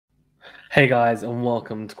Hey guys, and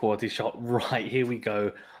welcome to Quality Shot. Right, here we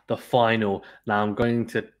go, the final. Now I'm going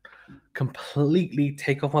to completely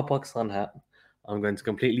take off my Pakistan hat. I'm going to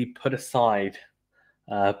completely put aside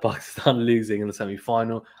Pakistan losing in the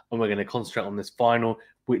semi-final, and we're going to concentrate on this final,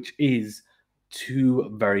 which is two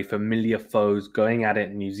very familiar foes going at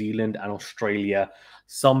it, New Zealand and Australia.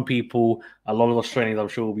 Some people, a lot of Australians, I'm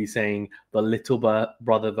sure, will be saying the little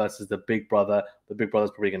brother versus the big brother. The big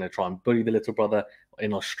brother's probably going to try and bully the little brother.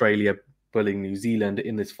 In Australia, bullying New Zealand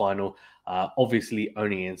in this final. Obviously,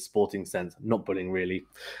 only in sporting sense, not bullying really.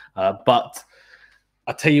 But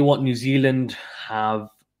I tell you what, New Zealand have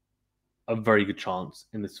a very good chance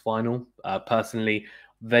in this final. Personally,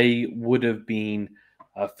 they would have been,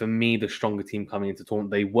 for me, the stronger team coming into the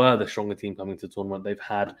tournament. They were the stronger team coming into the tournament. They've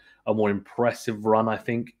had a more impressive run, I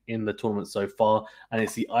think, in the tournament so far. And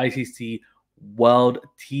it's the ICC World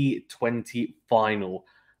T20 final.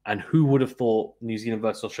 And who would have thought New Zealand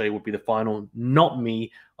versus Australia would be the final? Not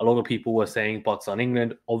me. A lot of people were saying Pakistan,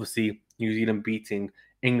 England. Obviously, New Zealand beating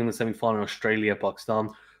England in the semi-final, Australia, Pakistan.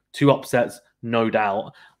 Two upsets, no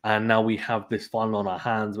doubt. And now we have this final on our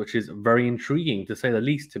hands, which is very intriguing, to say the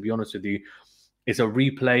least, to be honest with you. It's a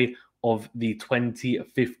replay of the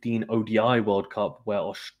 2015 ODI World Cup, where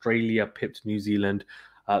Australia pipped New Zealand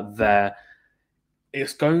there.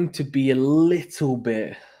 It's going to be a little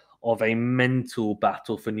bit of a mental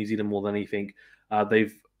battle for New Zealand more than anything.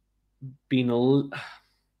 They've been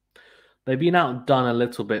outdone a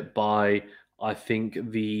little bit by, I think,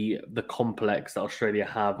 the complex that Australia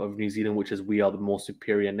have of New Zealand, which is we are the more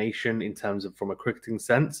superior nation in terms of from a cricketing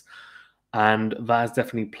sense. And that has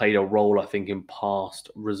definitely played a role, I think, in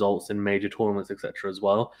past results in major tournaments, etc. as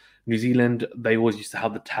well. New Zealand, they always used to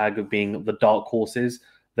have the tag of being the dark horses.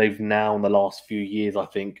 They've now, in the last few years, I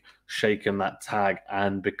think, shaken that tag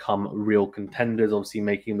and become real contenders, obviously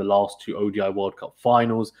making the last two ODI World Cup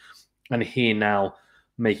finals. And here now,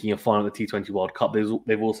 making a final of the T20 World Cup.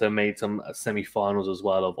 They've also made some semi-finals as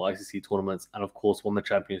well of ICC tournaments, and of course won the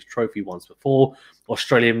Champions Trophy once before.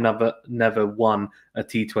 Australia never won a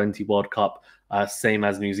T20 World Cup, same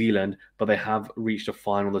as New Zealand, but they have reached a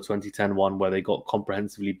final, the 2010 one, where they got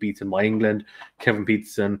comprehensively beaten by England. Kevin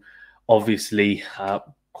Peterson, obviously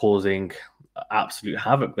causing absolute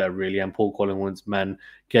havoc there, really, and Paul Collingwood's men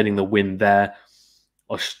getting the win there.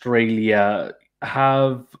 Australia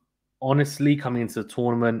have, honestly, coming into the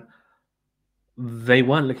tournament, they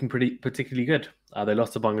weren't looking particularly good. They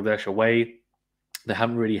lost to Bangladesh away. They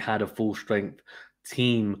haven't really had a full-strength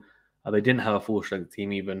team. They didn't have a full-strength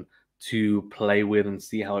team even to play with and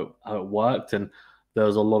see how it worked. And there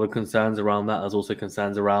was a lot of concerns around that. There's also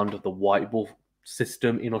concerns around the white ball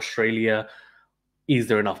system in Australia. Is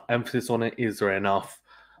there enough emphasis on it? Is there enough,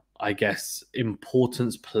 I guess,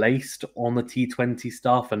 importance placed on the T20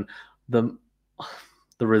 stuff? And the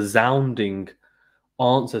resounding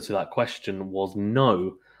answer to that question was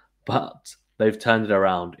no, but they've turned it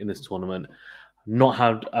around in this tournament. Not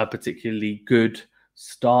had a particularly good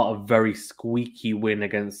start, a very squeaky win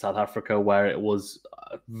against South Africa, where it was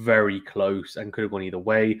very close and could have gone either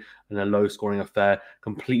way, and a low-scoring affair,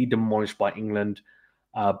 completely demolished by England,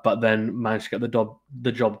 but then managed to get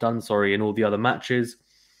the job done, in all the other matches.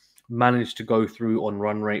 Managed to go through on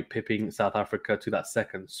run rate, pipping South Africa to that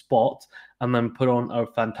second spot, and then put on a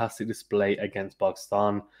fantastic display against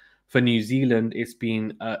Pakistan. For New Zealand, it's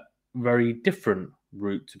been a very different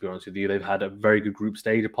route, to be honest with you. They've had a very good group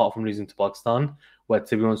stage, apart from losing to Pakistan, where,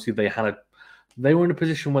 to be honest with you, they were in a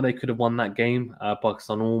position where they could have won that game.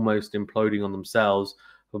 Pakistan almost imploding on themselves,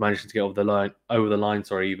 but managing to get over the line,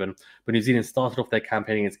 even. But New Zealand started off their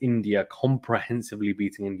campaign against India, comprehensively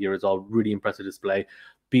beating India as well. Really impressive display,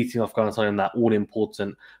 beating Afghanistan in that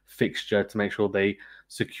all-important fixture to make sure they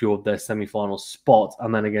secured their semi-final spot.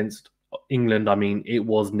 And then against England, I mean, it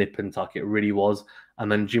was nip and tuck. It really was. And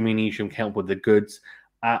then Jimmy Neesham came up with the goods.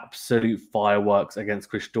 Absolute fireworks against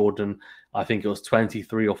Chris Jordan. I think it was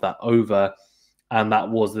 23 off that over. And that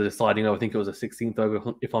was the deciding over. I think it was a 16th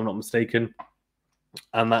over, if I'm not mistaken.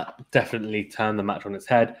 And that definitely turned the match on its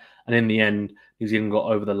head. And in the end, New Zealand got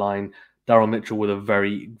over the line. Daryl Mitchell with a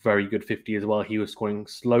very, very good 50 as well. He was scoring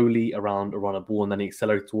slowly around a runner ball, and then he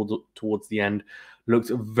accelerated towards the end. Looked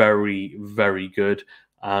very, very good.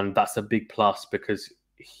 And that's a big plus, because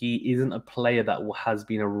he isn't a player that has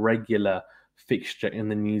been a regular fixture in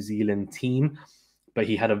the New Zealand team, but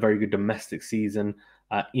he had a very good domestic season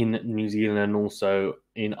in New Zealand and also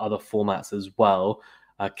in other formats as well.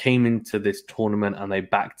 Came into this tournament and they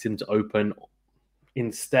backed him to open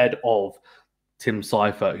instead of Tim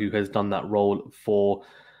Seifert, who has done that role for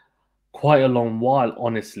quite a long while,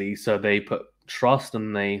 honestly. So they put trust,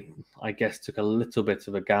 and they, I guess, took a little bit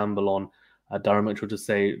of a gamble on Darren Mitchell to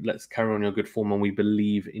say, let's carry on your good form and we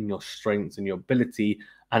believe in your strengths and your ability.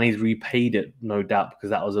 And he's repaid it, no doubt, because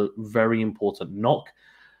that was a very important knock.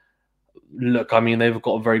 Look, I mean, they've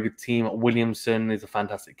got a very good team. Williamson is a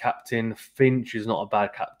fantastic captain. Finch is not a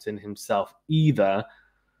bad captain himself either.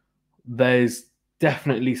 There's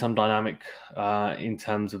definitely some dynamic in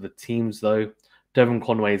terms of the teams, though. Devon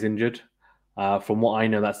Conway is injured. From what I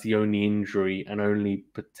know, that's the only injury and only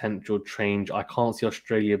potential change. I can't see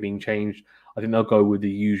Australia being changed. I think they'll go with the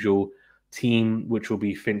usual team, which will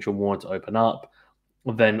be Finch and Warren to open up.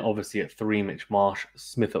 Then, obviously, at 3, Mitch Marsh,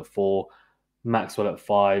 Smith at 4, Maxwell at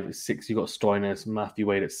 5, 6, you got Stoinis, Matthew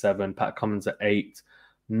Wade at 7, Pat Cummins at 8,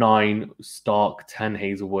 9, Stark, 10,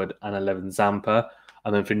 Hazelwood, and 11, Zampa.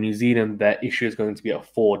 And then for New Zealand, their issue is going to be at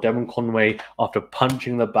 4. Devon Conway, after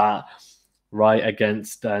punching the bat right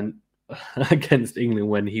against England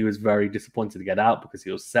when he was very disappointed to get out because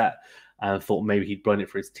he was set and thought maybe he'd blown it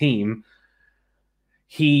for his team.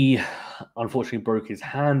 He unfortunately broke his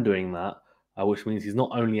hand doing that, which means he's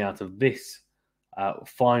not only out of this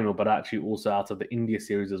final, but actually also out of the India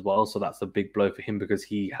series as well. So that's a big blow for him because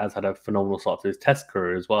he has had a phenomenal start to his test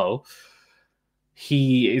career as well.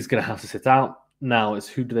 He is going to have to sit out. Now it's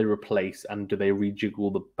who do they replace and do they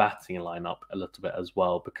rejiggle the batting lineup a little bit as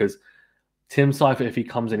well? Because Tim Seifert, if he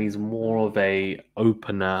comes in, he's more of a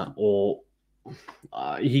opener, or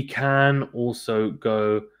he can also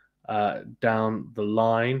go down the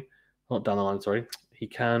line. Not down the line, sorry. He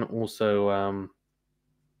can also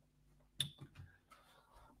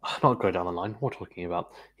not go down the line. What am I talking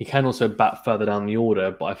about? He can also bat further down the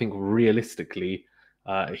order, but I think realistically,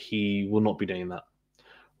 he will not be doing that.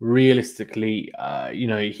 Realistically,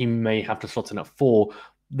 he may have to slot in at 4.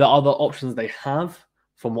 The other options they have,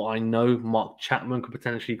 from what I know, Mark Chapman could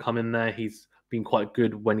potentially come in there. He's been quite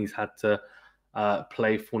good when he's had to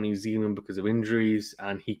play for New Zealand because of injuries,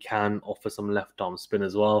 and he can offer some left-arm spin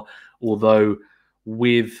as well. Although,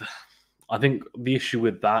 I think the issue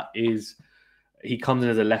with that is he comes in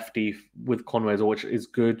as a lefty with Conway, which is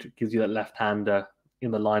good. Gives you that left-hander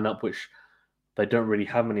in the lineup, which they don't really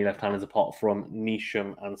have many left-handers apart from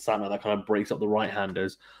Neesham and Santner. That kind of breaks up the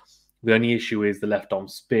right-handers. The only issue is the left-arm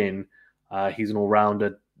spin. He's an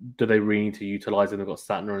all-rounder. Do they really need to utilize him? They've got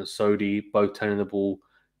Santner and Sodhi both turning the ball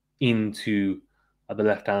into the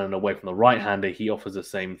left-hander and away from the right-hander. He offers the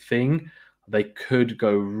same thing. They could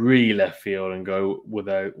go really left field and go with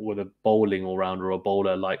a bowling all-rounder or a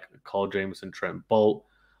bowler like Carl Jamieson, Trent Bolt.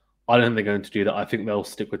 I don't think they're going to do that. I think they'll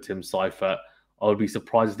stick with Tim Seifert. I would be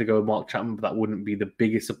surprised if they go with Mark Chapman, but that wouldn't be the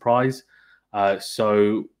biggest surprise.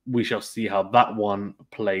 So we shall see how that one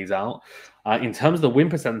plays out. In terms of the win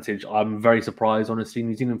percentage, I'm very surprised, honestly.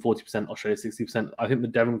 New Zealand 40%, Australia 60%. I think the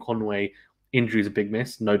Devon Conway injury is a big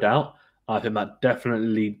miss, no doubt. I think that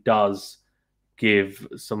definitely does give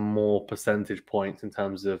some more percentage points in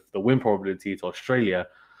terms of the win probability to Australia.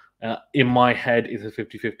 In my head, it's a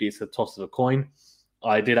 50-50. It's a toss of a coin.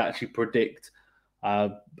 I did actually predict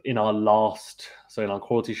in our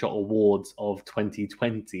QualityShot awards of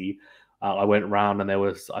 2020, I went round and there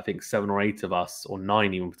was, I think, 7 or 8 of us, or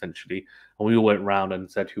 9 even potentially, and we all went round and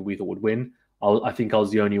said who we thought would win. I think I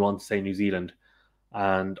was the only one to say New Zealand,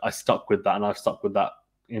 and I stuck with that, and I've stuck with that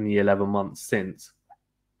in the 11 months since.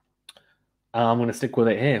 And I'm going to stick with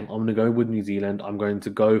it here. I'm going to go with New Zealand. I'm going to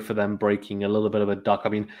go for them breaking a little bit of a duck. I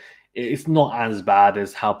mean, it's not as bad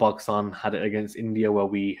as how Pakistan had it against India, where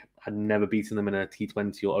we had never beaten them in a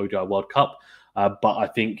T20 or ODI World Cup. But I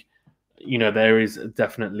think, there is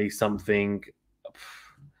definitely something.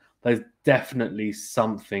 There's definitely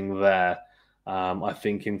something there. I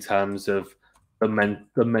think in terms of the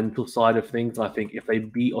mental side of things. I think if they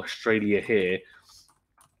beat Australia here,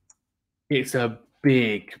 it's a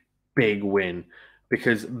big win,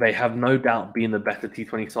 because they have no doubt been the better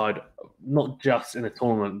T20 side, not just in a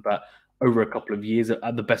tournament, but over a couple of years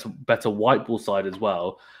at the better white ball side as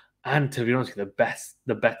well. And to be honest,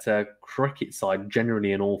 the better cricket side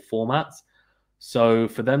generally in all formats. So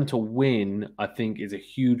for them to win, I think, is a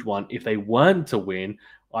huge one. If they weren't to win,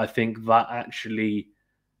 I think that actually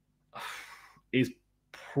is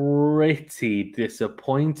pretty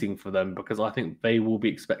disappointing for them, because I think they will be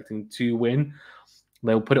expecting to win.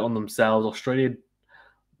 They'll put it on themselves. Australia,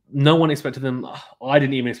 no one expected them. I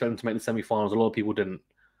didn't even expect them to make the semi-finals. A lot of people didn't.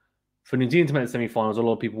 For New Zealand to make the semi-finals, a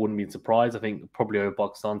lot of people wouldn't be surprised. I think probably over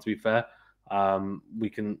Pakistan, to be fair. We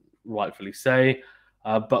can rightfully say.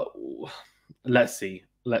 But let's see.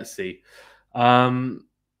 In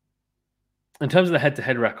terms of the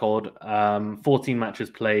head-to-head record, 14 matches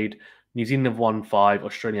played. New Zealand have won 5,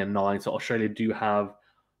 Australia 9. So Australia do have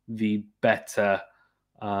the better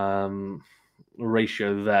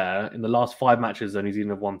ratio there. In the last 5 matches, New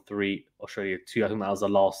Zealand have won 3, Australia 2. I think that was the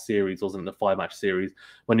last series, wasn't it? The 5-match series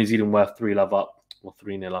when New Zealand were 3-0 up, or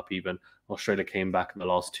 3-0 up even. Australia came back in the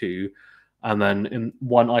last 2. And then in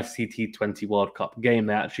one ICC T20 World Cup game,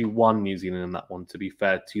 they actually won New Zealand in that one, to be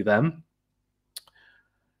fair to them.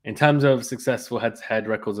 In terms of successful head-to-head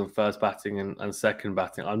records in first batting and second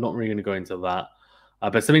batting, I'm not really going to go into that.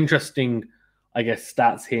 But some interesting, I guess,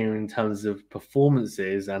 stats here in terms of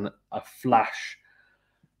performances and a flash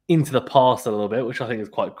into the past a little bit, which I think is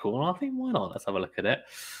quite cool. And I think, why not? Let's have a look at it.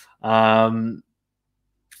 Right,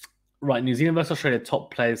 New Zealand versus Australia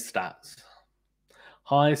top players stats.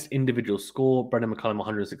 Highest individual score, Brendan McCullum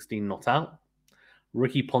 116 not out.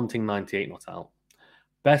 Ricky Ponting 98 not out.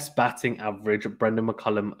 Best batting average, Brendan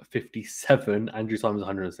McCullum 57, Andrew Symonds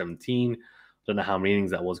 117. Don't know how many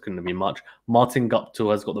innings that was, couldn't have been much. Martin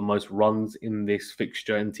Guptill has got the most runs in this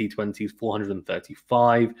fixture in T20s,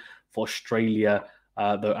 435. For Australia,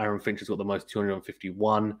 though Aaron Finch has got the most,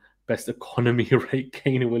 251. Best economy rate,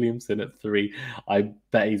 Kane Williamson at 3. I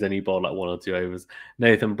bet he's only bowled like 1 or 2 overs.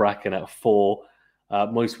 Nathan Bracken at 4.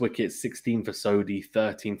 Most wickets, 16 for Sodhi,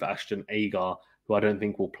 13 for Ashton Agar, who I don't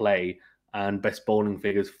think will play. And best bowling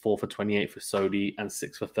figures, 4 for 28 for Sodhi and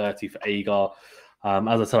 6 for 30 for Agar.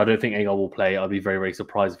 As I said, I don't think Agar will play. I'd be very, very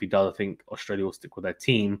surprised if he does. I think Australia will stick with their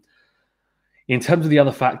team. In terms of the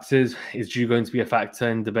other factors, is Dew going to be a factor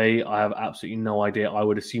in debate? I have absolutely no idea. I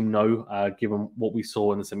would assume no, given what we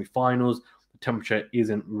saw in the semi-finals. The temperature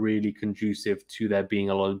isn't really conducive to there being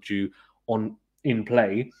a lot of Dew in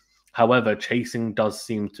play. However, chasing does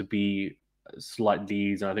seem to be slightly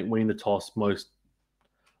easier. I think winning the toss, most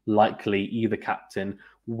likely either captain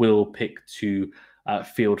will pick to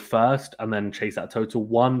field first and then chase that total.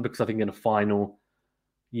 1, because I think in a final,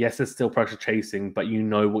 yes, there's still pressure chasing, but you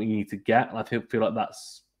know what you need to get. And I feel like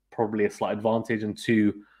that's probably a slight advantage. And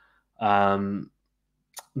 2,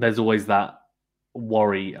 there's always that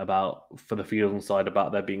worry for the fielding side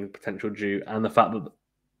about there being potential Dew, and the fact that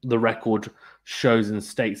the record shows and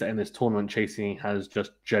states that in this tournament, chasing has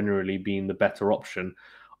just generally been the better option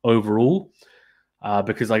overall.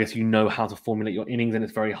 Because I guess you know how to formulate your innings, and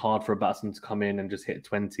it's very hard for a batsman to come in and just hit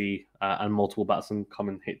 20 and multiple batsmen come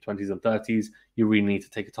and hit 20s and 30s. You really need to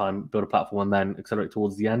take a time, build a platform, and then accelerate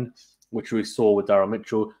towards the end, which we saw with Daryl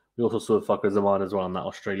Mitchell. We also saw with Fakhar Zaman as well in that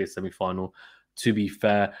Australia semi-final, to be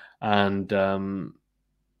fair. And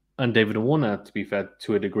David Warner, to be fair,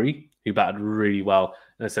 to a degree, who batted really well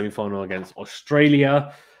in the semi-final against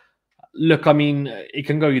Australia. Look, I mean, it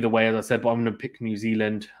can go either way, as I said, but I'm going to pick New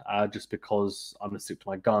Zealand just because I'm going to stick to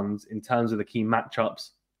my guns. In terms of the key matchups,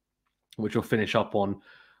 which we'll finish up on,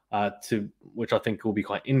 which I think will be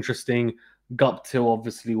quite interesting. Guptill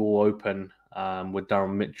obviously will open with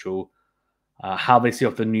Darren Mitchell. How they see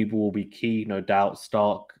off the new ball will be key, no doubt.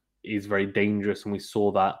 Stark is very dangerous, and we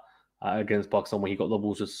saw that against Pakistan, where he got the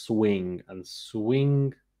balls to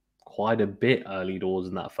swing quite a bit early doors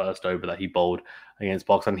in that first over that he bowled against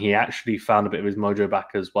Pakistan. He actually found a bit of his mojo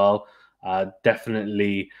back as well.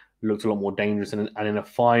 Definitely looked a lot more dangerous. And in a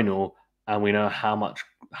final, and we know how much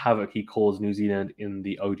havoc he caused New Zealand in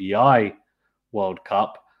the ODI World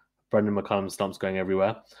Cup. Brendan McCullum's stumps going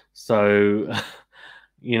everywhere. So,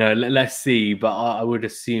 let's see. But I would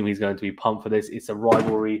assume he's going to be pumped for this. It's a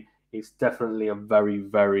rivalry. It's definitely a very,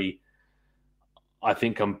 very, I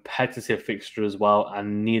think, competitive fixture as well,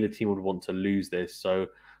 and neither team would want to lose this. So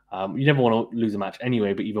you never want to lose a match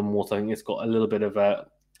anyway, but even more so, I think it's got a little bit of a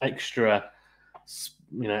extra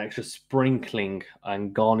sprinkling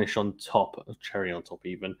and garnish on top, cherry on top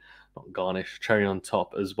even, not garnish, cherry on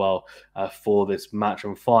top as well for this match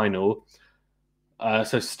and final.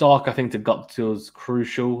 So Stark, I think, to Guptill is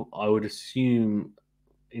crucial. I would assume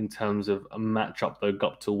in terms of a matchup, though,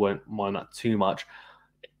 Guptill won't mind that too much.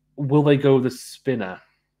 Will they go with a spinner?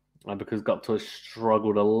 Because Guptill has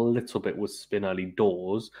struggled a little bit with spin early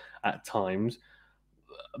doors at times.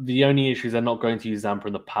 The only issue is they're not going to use Zampa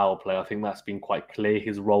in the power play. I think that's been quite clear.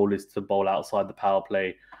 His role is to bowl outside the power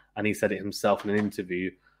play, and he said it himself in an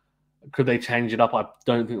interview. Could they change it up? I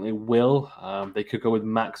don't think they will. They could go with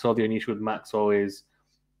Maxwell. The only issue with Maxwell is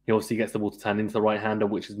he obviously gets the ball to turn into the right-hander,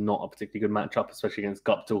 which is not a particularly good matchup, especially against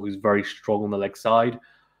Guptill, who's very strong on the leg side.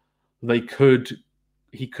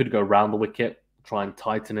 He could go around the wicket, try and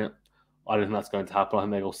tighten it. I don't think that's going to happen. I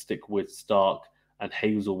think they'll stick with Stark and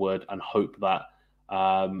Hazelwood and hope that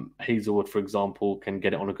Hazelwood, for example, can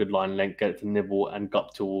get it on a good line length, get it to nibble, and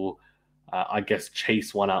Guptill will,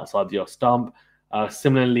 chase one outside the off stump.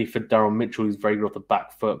 Similarly for Darren Mitchell, who's very good off the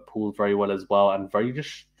back foot, pulls very well as well, and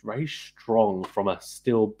very strong from a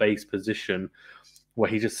still base position where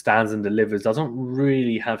he just stands and delivers. Doesn't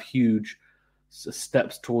really have huge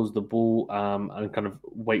steps towards the ball and kind of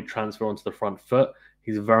weight transfer onto the front foot.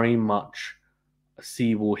 He's very much a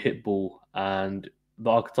see ball, hit ball, and the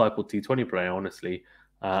archetypal T20 player, honestly.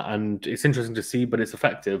 And it's interesting to see, but it's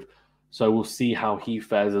effective. So we'll see how he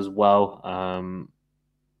fares as well.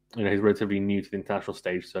 He's relatively new to the international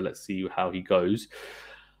stage, so let's see how he goes.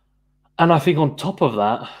 And I think on top of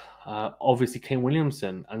that, obviously Kane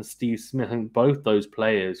Williamson and Steve Smith, I think both those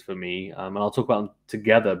players for me, and I'll talk about them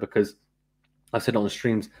together because I said on the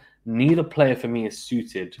streams, neither player for me is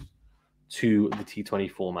suited to the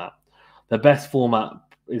T20 format. The best format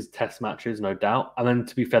is test matches, no doubt. And then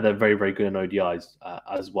to be fair, they're very, very good in ODIs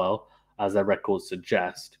as well, as their records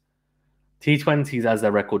suggest. T20s, as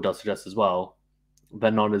their record does suggest as well,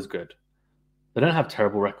 they're not as good. They don't have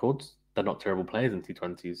terrible records. They're not terrible players in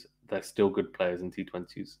T20s. They're still good players in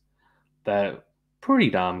T20s. They're pretty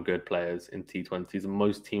damn good players in T20s, and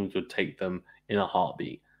most teams would take them in a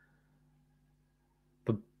heartbeat.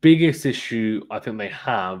 The biggest issue I think they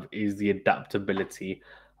have is the adaptability,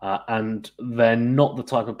 and they're not the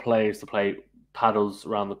type of players to play paddles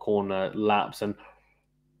around the corner, laps, and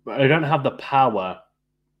they don't have the power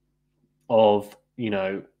of,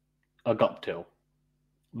 a Guptill,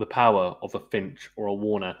 the power of a Finch or a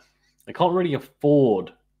Warner. They can't really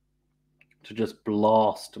afford to just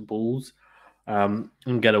blast balls and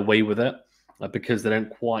get away with it because they don't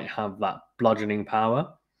quite have that bludgeoning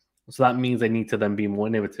power. So that means they need to then be more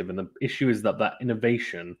innovative. And the issue is that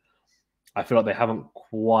innovation, I feel like they haven't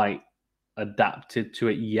quite adapted to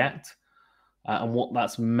it yet. And what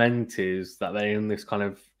that's meant is that they're in this kind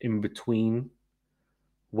of in-between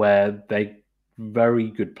where they're very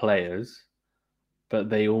good players, but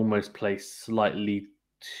they almost play slightly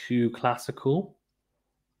too classical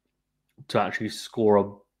to actually score a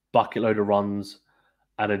bucket load of runs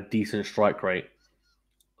at a decent strike rate.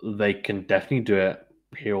 They can definitely do it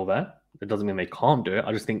here or there. It doesn't mean they can't do it.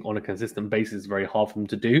 I just think on a consistent basis, it's very hard for them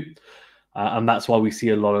to do. And that's why we see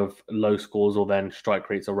a lot of low scores or then strike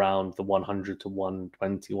rates around the 100 to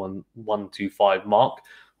 120, 125 mark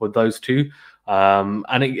with those two.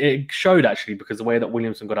 And it showed actually because the way that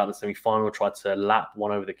Williamson got out in the semi-final, tried to lap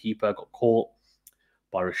one over the keeper, got caught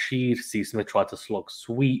by Rashid. Steve Smith tried to slog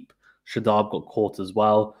sweep. Shadab got caught as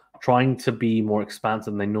well, trying to be more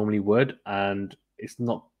expansive than they normally would. And it's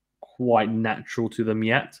not quite natural to them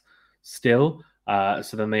yet still.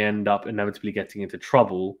 So then they end up inevitably getting into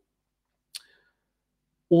trouble.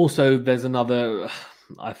 Also, there's another,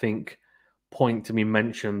 I think, point to be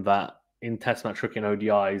mentioned that in Test match cricket and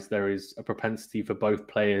ODIs, there is a propensity for both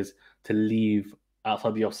players to leave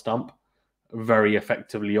outside the off stump very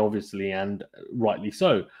effectively, obviously, and rightly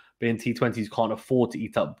so. But in T20s, you can't afford to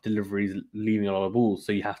eat up deliveries, leaving a lot of balls,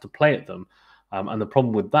 so you have to play at them. And the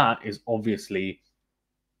problem with that is obviously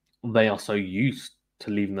they are so used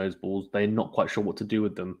to leaving those balls, they're not quite sure what to do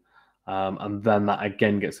with them. And then that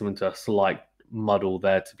again gets them into a slight muddle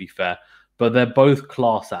there, to be fair. But they're both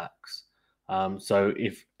class acts. So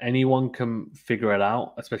if anyone can figure it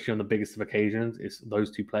out, especially on the biggest of occasions, it's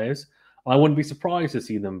those two players. I wouldn't be surprised to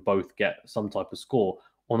see them both get some type of score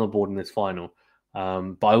on the board in this final.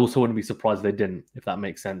 But I also wouldn't be surprised if they didn't, if that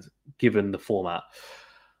makes sense, given the format.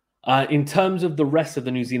 In terms of the rest of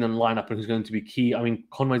the New Zealand lineup and who's going to be key, I mean,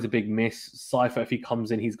 Conway's a big miss. Cypher, if he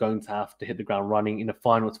comes in, he's going to have to hit the ground running. In the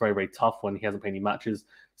final, it's very, very tough when he hasn't played any matches.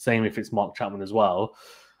 Same if it's Mark Chapman as well.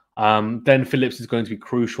 Then Phillips is going to be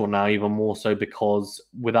crucial now, even more so because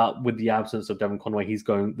with the absence of Devon Conway, there's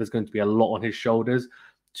going to be a lot on his shoulders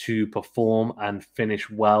to perform and finish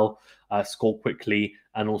well, score quickly,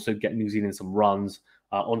 and also get New Zealand some runs.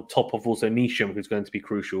 On top of also Nisham, who's going to be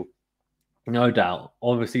crucial. No doubt.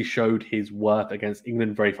 Obviously showed his worth against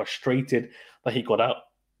England. Very frustrated that he got out.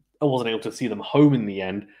 I wasn't able to see them home in the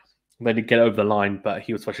end. They did get over the line, but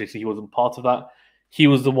he was frustrated. He wasn't part of that. He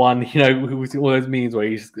was the one, who was all those memes where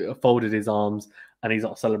he just folded his arms and he's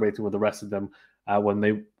not celebrating with the rest of them when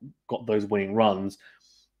they got those winning runs.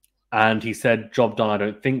 And he said, job done, I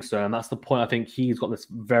don't think so. And that's the point. I think he's got this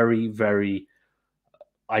very, very,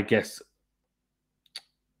 I guess,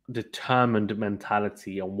 determined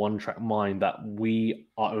mentality and one-track mind that we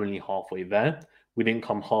are only halfway there. We didn't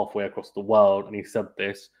come halfway across the world. And he said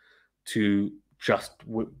this to just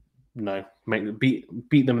beat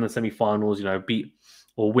them in the semi-finals, beat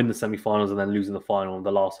or win the semi-finals and then losing the final on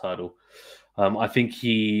the last hurdle. I think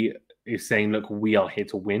he is saying, look, we are here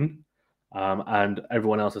to win. And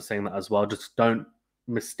everyone else is saying that as well. Just don't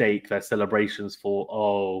mistake their celebrations for,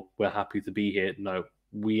 oh, we're happy to be here. No,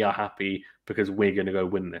 we are happy because we're going to go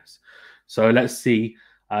win this. So let's see.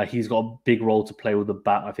 He's got a big role to play with the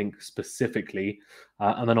bat, I think, specifically.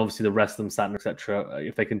 And then obviously the rest of them, Santner, etc.,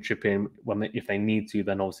 if they can chip in if they need to,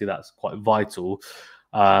 then obviously that's quite vital.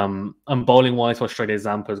 And bowling-wise, for Australia,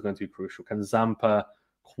 Zampa is going to be crucial. Can Zampa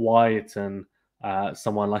quieten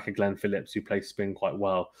someone like a Glenn Phillips who plays spin quite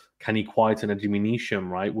well? Can he quieten a Jimmy Neesham,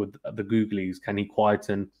 right, with the Googlies? Can he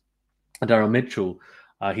quieten a Darryl Mitchell?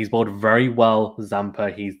 He's bowled very well, Zampa.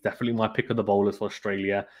 He's definitely my pick of the bowlers for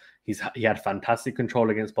Australia. He had fantastic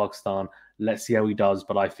control against Pakistan. Let's see how he does,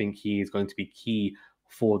 but I think he is going to be key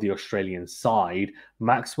for the Australian side.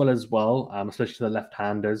 Maxwell as well, especially the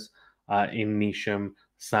left-handers in Neesham,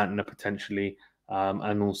 Santner potentially.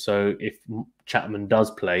 And also, if Chapman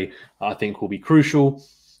does play, I think will be crucial.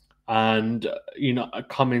 And,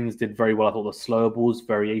 Cummins did very well. I thought the slower balls,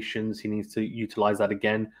 variations, he needs to utilize that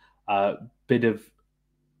again. Bit of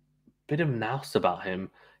nous about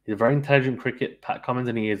him. He's a very intelligent cricket, Pat Cummins,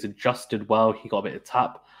 and he has adjusted well. He got a bit of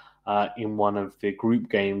tap in one of the group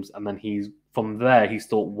games, and then from there, he's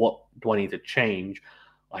thought, what do I need to change?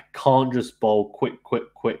 I can't just bowl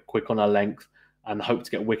quick on a length and hope to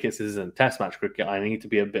get wickets. This isn't Test match cricket. I need to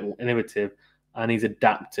be a bit more innovative, and he's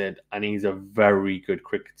adapted, and he's a very good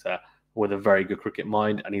cricketer with a very good cricket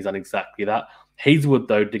mind, and he's done exactly that. Hazelwood,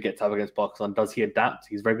 though, did get tap against Pakistan. Does he adapt?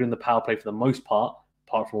 He's very good in the power play for the most part,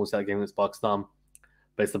 apart from also that game against Pakistan.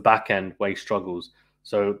 But it's the back end where he struggles.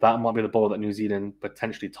 So that might be the ball that New Zealand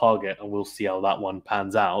potentially target, and we'll see how that one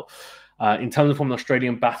pans out. In terms of from the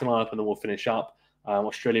Australian batting lineup, and then we'll finish up.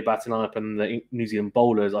 Australia batting lineup and the New Zealand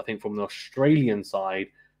bowlers, I think from the Australian side,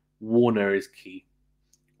 Warner is key.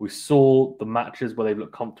 We saw the matches where they've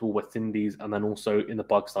looked comfortable, West Indies, and then also in the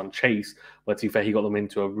Pakistan chase, where to be fair, he got them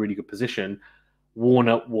into a really good position.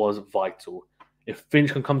 Warner was vital. If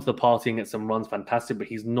Finch can come to the party and get some runs, fantastic, but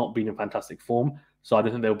he's not been in fantastic form. So I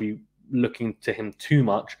don't think they'll be looking to him too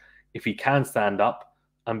much. If he can stand up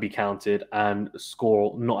and be counted and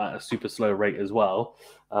score not at a super slow rate as well,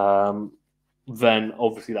 then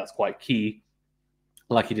obviously that's quite key,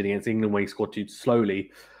 like he did against England where he scored too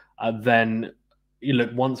slowly. Then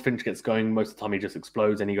once Finch gets going, most of the time he just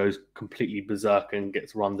explodes and he goes completely berserk and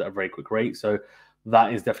gets runs at a very quick rate. So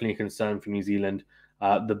that is definitely a concern for New Zealand.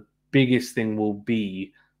 The biggest thing will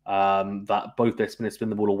be that both their spinners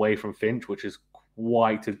spin the ball away from Finch, which is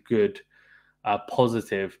quite a good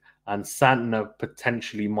positive. And Santner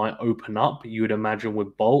potentially might open up, you would imagine,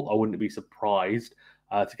 with Bolt. I wouldn't be surprised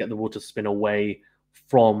to get the ball to spin away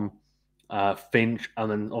from Finch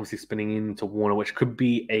and then obviously spinning into Warner, which could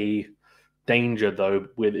be a danger, though.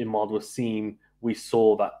 With Imad Wasim, we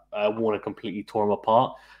saw that Warner completely tore him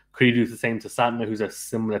apart. Could he do the same to Santner, who's a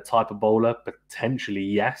similar type of bowler? Potentially,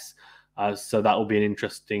 yes. So that will be an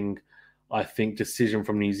interesting, I think, decision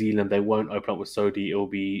from New Zealand. They won't open up with Sodhi. It will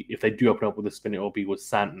be, if they do open up with a spin, it will be with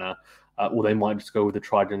Santner. Or they might just go with the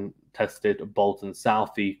tried and tested Bolt and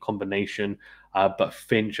Southey combination. But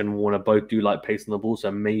Finch and Warner both do like pace on the ball,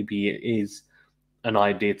 so maybe it is an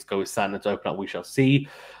idea to go with Santner to open up. We shall see.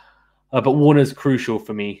 But Warner's crucial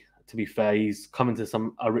for me, to be fair. He's come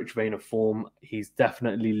into a rich vein of form. He's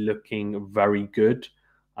definitely looking very good,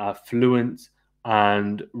 fluent,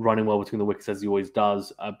 and running well between the wickets as he always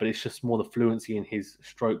does. But it's just more the fluency in his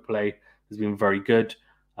stroke play has been very good.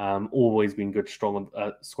 Always been good, strong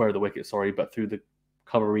on square of the wicket, but through the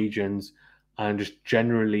cover regions and just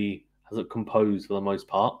generally has it composed for the most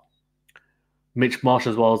part. Mitch Marsh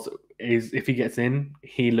as well is if he gets in,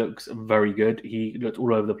 he looks very good. He looked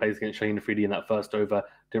all over the place against Shane Afridi in that first over.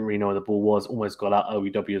 Didn't really know where the ball was. Almost got out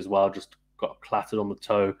OEW as well. Just got clattered on the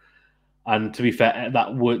toe. And to be fair,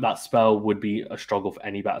 that spell would be a struggle for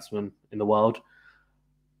any batsman in the world.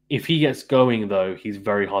 If he gets going, though, he's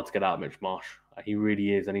very hard to get out, Mitch Marsh. He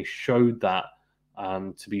really is. And he showed that,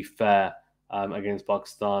 to be fair, against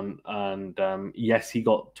Pakistan. And yes, he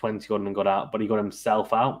got 20 on and got out, but he got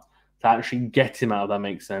himself out. To actually get him out, if that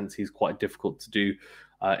makes sense, he's quite difficult to do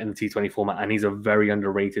in the T20 format. And he's a very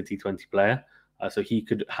underrated T20 player. So he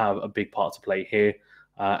could have a big part to play here.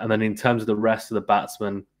 And then in terms of the rest of the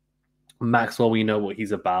batsmen, Maxwell, we know what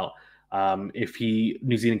he's about.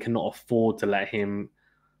 New Zealand cannot afford to let him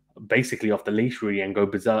basically off the leash, really, and go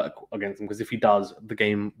berserk against them, because if he does, the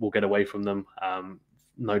game will get away from them.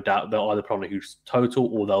 No doubt they'll either put on a huge total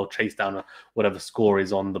or they'll chase down whatever score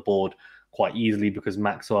is on the board quite easily, because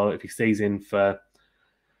Maxwell, if he stays in for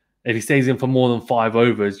more than 5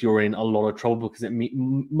 overs, you're in a lot of trouble, because it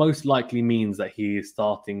most likely means that he is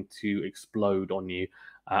starting to explode on you,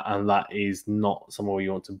 and that is not somewhere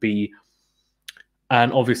you want to be.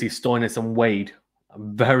 And obviously Stoinis and Wade,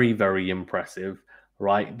 very, very impressive.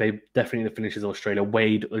 right? They definitely the finishes of Australia.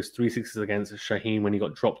 Wade, those 3 sixes against Shaheen when he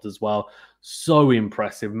got dropped as well. So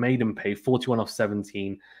impressive. Maiden pay, 41 off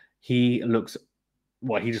 17. He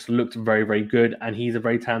just looked very, very good, and he's a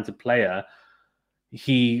very talented player.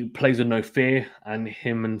 He plays with no fear, and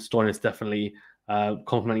him and Stoinis definitely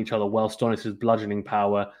complement each other well. Stoinis' bludgeoning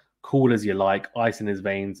power, cool as you like, ice in his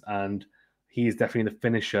veins, and he is definitely the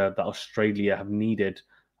finisher that Australia have needed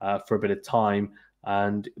for a bit of time,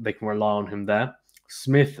 and they can rely on him there.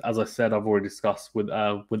 Smith, as I said, I've already discussed with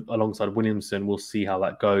alongside Williamson. We'll see how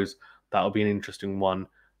that goes. That'll be an interesting one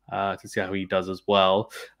to see how he does as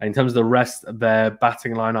well. And in terms of the rest, their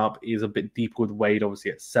batting lineup is a bit deeper with Wade,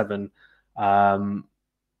 obviously at 7.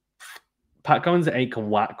 Pat Cummins at 8 can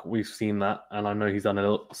whack. We've seen that, and I know he's done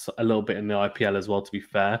a little bit in the IPL as well, to be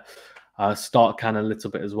fair. Stark can a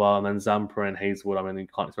little bit as well, and then Zampa and Hazelwood, I mean, you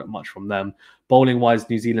can't expect much from them. Bowling-wise,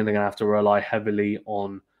 New Zealand are going to have to rely heavily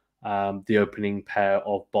on the opening pair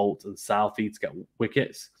of Bolt and Southey to get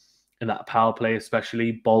wickets. In that power play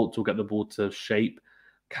especially, Bolt will get the ball to shape.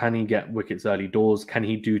 Can he get wickets early doors? Can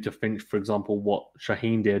he do to Finch, for example, what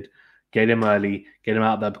Shaheen did? Get him early, get him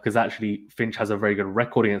out there, because actually Finch has a very good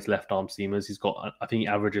record against left-arm seamers. He's got, I think he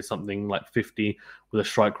averages something like 50 with a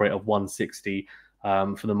strike rate of 160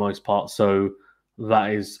 for the most part. So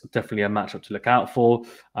that is definitely a matchup to look out for.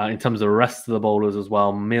 In terms of the rest of the bowlers as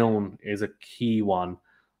well, Milne is a key one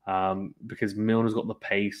because Milne has got the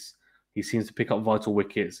pace. He seems to pick up vital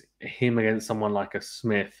wickets. Him against someone like a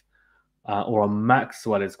Smith or a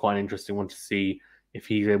Maxwell is quite an interesting one to see if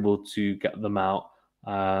he's able to get them out.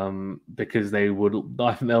 Because I think they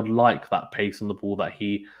would like that pace on the ball that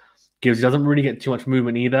he gives. He doesn't really get too much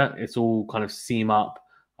movement either. It's all kind of seam up,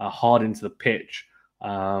 hard into the pitch,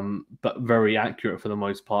 but very accurate for the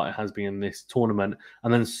most part. It has been in this tournament.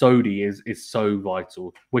 And then Sodhi is so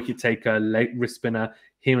vital. Wicket taker, late wrist spinner,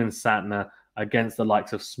 him and Satner against the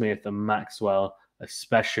likes of Smith and Maxwell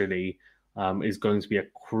especially is going to be a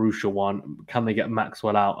crucial one. Can they get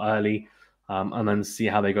Maxwell out early? And then see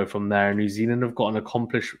how they go from there. New Zealand have got an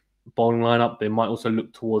accomplished bowling lineup. They might also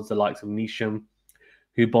look towards the likes of Neesham,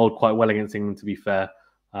 who bowled quite well against England, to be fair,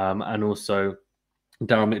 and also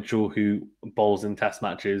Daryl Mitchell, who bowls in test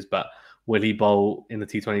matches, but will he bowl in the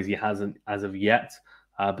T20s? He hasn't as of yet,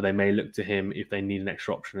 but they may look to him if they need an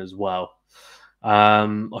extra option as well.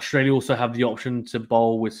 Australia also have the option to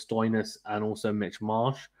bowl with Stoinis and also Mitch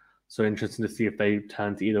Marsh. So interesting to see if they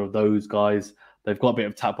turn to either of those guys. They've got a bit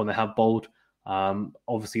of tap when they have bowled.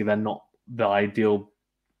 Obviously, they're not the ideal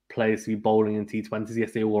players to be bowling in T20s.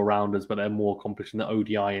 Yes, they're all rounders, but they're more accomplished in the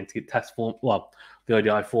ODI and test form. Well, the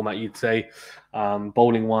ODI format, you'd say,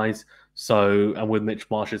 bowling wise. So, and with Mitch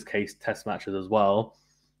Marsh's case, test matches as well.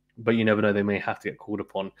 But you never know, they may have to get called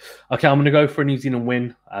upon. Okay, I'm going to go for a New Zealand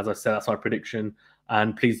win. As I said, that's my prediction.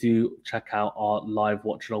 And please do check out our live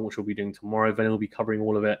watch along, which we'll be doing tomorrow. Then we'll be covering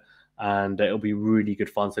all of it. And it'll be really good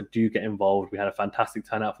fun. So do get involved. We had a fantastic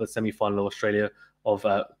turnout for the semi-final of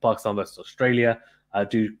Pakistan versus Australia.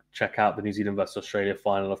 Do check out the New Zealand versus Australia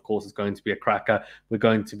final. Of course, it's going to be a cracker. We're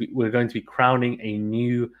going to be crowning a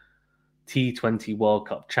new T20 World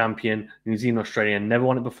Cup champion. New Zealand, Australia never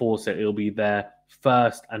won it before, so it'll be their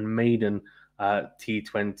first and maiden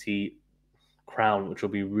T20 crown, which will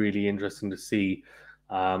be really interesting to see.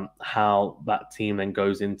 How that team then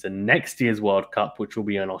goes into next year's World Cup, which will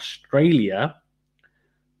be in Australia,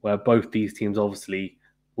 where both these teams obviously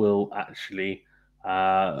will actually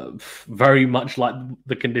very much like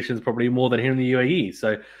the conditions, probably more than here in the UAE.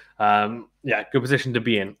 So, yeah, good position to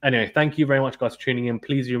be in. Anyway, thank you very much, guys, for tuning in.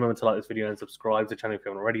 Please do remember to like this video and subscribe to the channel if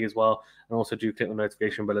you haven't already as well. And also do click the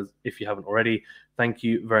notification bell if you haven't already. Thank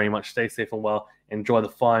you very much. Stay safe and well. Enjoy the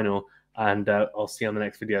final. And I'll see you on the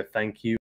next video. Thank you.